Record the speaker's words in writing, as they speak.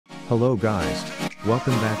Hello guys,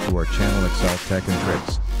 welcome back to our channel Excel Tech and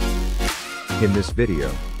Tricks. In this video,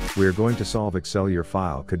 we are going to solve Excel your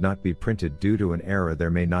file could not be printed due to an error. There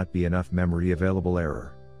may not be enough memory available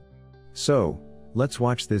error. So, let's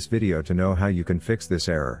watch this video to know how you can fix this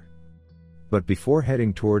error. But before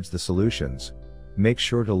heading towards the solutions, make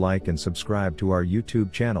sure to like and subscribe to our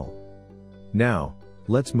YouTube channel. Now,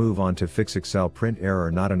 let's move on to fix Excel print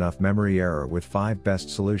error, not enough memory error, with 5 best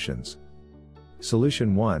solutions.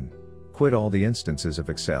 Solution 1. Quit all the instances of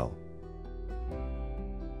Excel.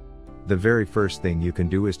 The very first thing you can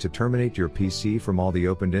do is to terminate your PC from all the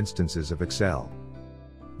opened instances of Excel.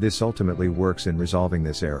 This ultimately works in resolving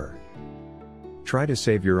this error. Try to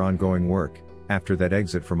save your ongoing work. After that,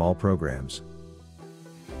 exit from all programs.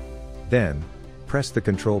 Then, press the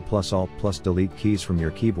Ctrl+Alt+Delete keys from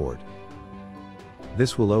your keyboard.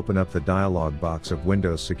 This will open up the dialog box of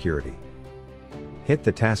Windows Security. Hit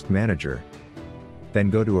the Task Manager. Then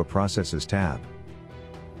go to a Processes tab.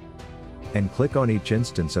 And click on each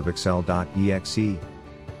instance of Excel.exe.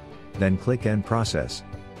 Then click End Process.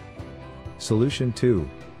 Solution 2.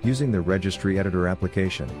 Using the Registry Editor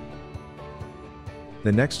application.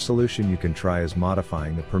 The next solution you can try is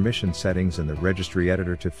modifying the permission settings in the Registry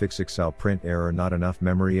Editor to fix Excel print error, not enough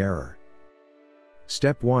memory error.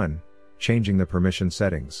 Step 1. Changing the permission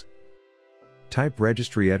settings. Type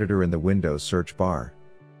Registry Editor in the Windows search bar.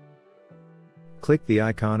 Click the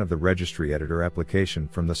icon of the Registry Editor application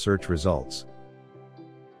from the search results.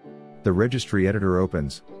 The Registry Editor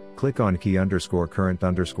opens. Click on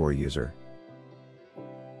key_current_user.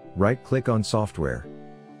 Right-click on Software.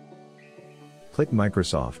 Click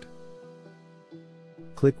Microsoft.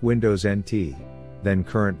 Click Windows NT, then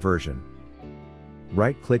Current Version.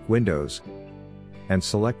 Right-click Windows, and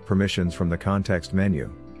select Permissions from the context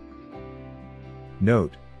menu.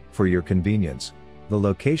 Note, for your convenience, the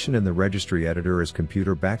location in the Registry Editor is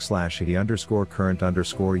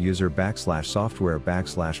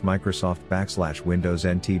computer/he_current_user/Microsoft/Windows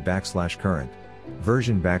NT/current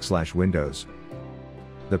version/Windows.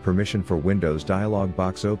 The Permission for Windows dialog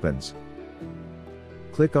box opens.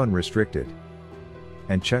 Click on Restricted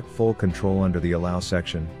and check Full Control under the Allow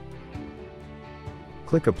section.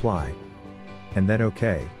 Click Apply and then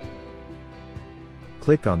OK.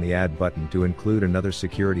 Click on the Add button to include another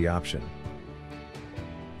security option.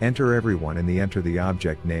 Enter everyone in the Enter the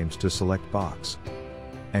Object Names to Select box.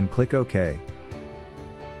 And click OK.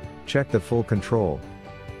 Check the Full Control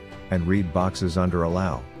and Read boxes under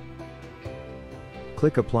Allow.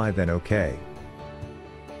 Click Apply then OK.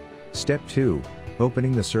 Step 2.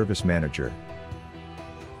 Opening the Service Manager.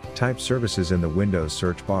 Type Services in the Windows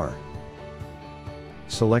search bar.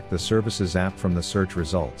 Select the Services app from the search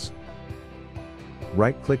results.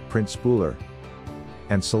 Right-click Print Spooler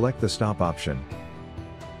and select the Stop option.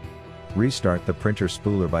 Restart the printer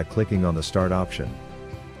spooler by clicking on the Start option.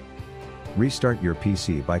 Restart your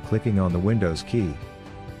PC by clicking on the Windows key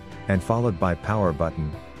and followed by Power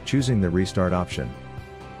button, choosing the Restart option.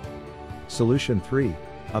 Solution 3.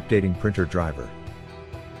 Updating printer driver.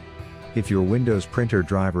 If your Windows printer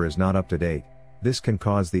driver is not up to date, this can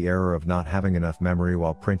cause the error of not having enough memory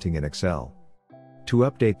while printing in Excel. To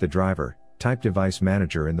update the driver, type Device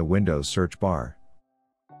Manager in the Windows search bar.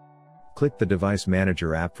 Click the Device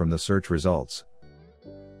Manager app from the search results.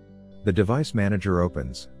 The Device Manager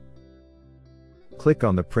opens. Click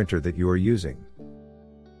on the printer that you are using.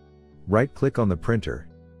 Right-click on the printer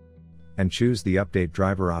and choose the Update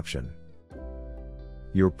Driver option.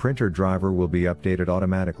 Your printer driver will be updated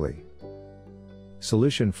automatically.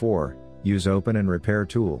 Solution 4. Use Open and Repair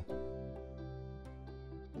tool.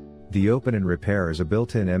 The Open and Repair is a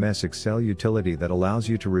built-in MS Excel utility that allows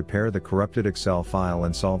you to repair the corrupted Excel file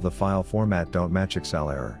and solve the file format don't match Excel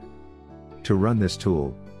error. To run this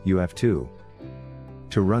tool, you have to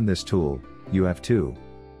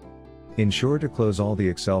ensure to close all the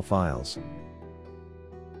Excel files.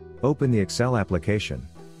 Open the Excel application.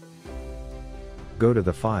 Go to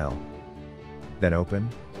the File. Then Open.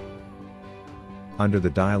 Under the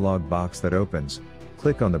dialog box that opens,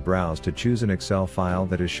 click on the Browse to choose an Excel file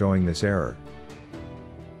that is showing this error.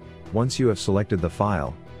 Once you have selected the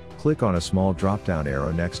file, click on a small drop-down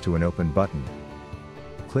arrow next to an Open button.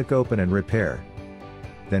 Click Open and Repair.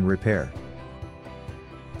 Then Repair.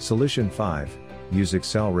 Solution 5. Use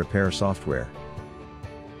Excel Repair software.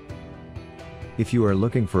 If you are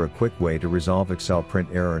looking for a quick way to resolve Excel print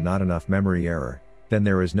error, not enough memory error, then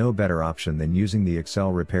there is no better option than using the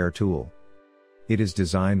Excel Repair tool. It is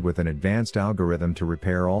designed with an advanced algorithm to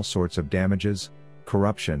repair all sorts of damages,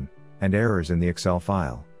 corruption, and errors in the Excel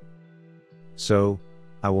file. So,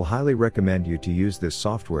 I will highly recommend you to use this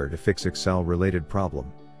software to fix Excel-related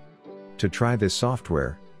problem. To try this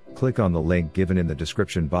software, Click on the link given in the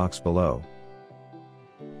description box below.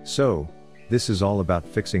 So, this is all about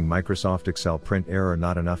fixing Microsoft Excel print error,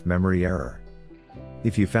 not enough memory error.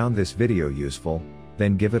 If you found this video useful,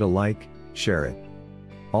 then give it a like, share it.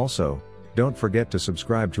 Also, don't forget to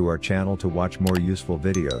subscribe to our channel to watch more useful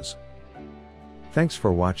videos. Thanks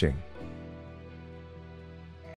for watching.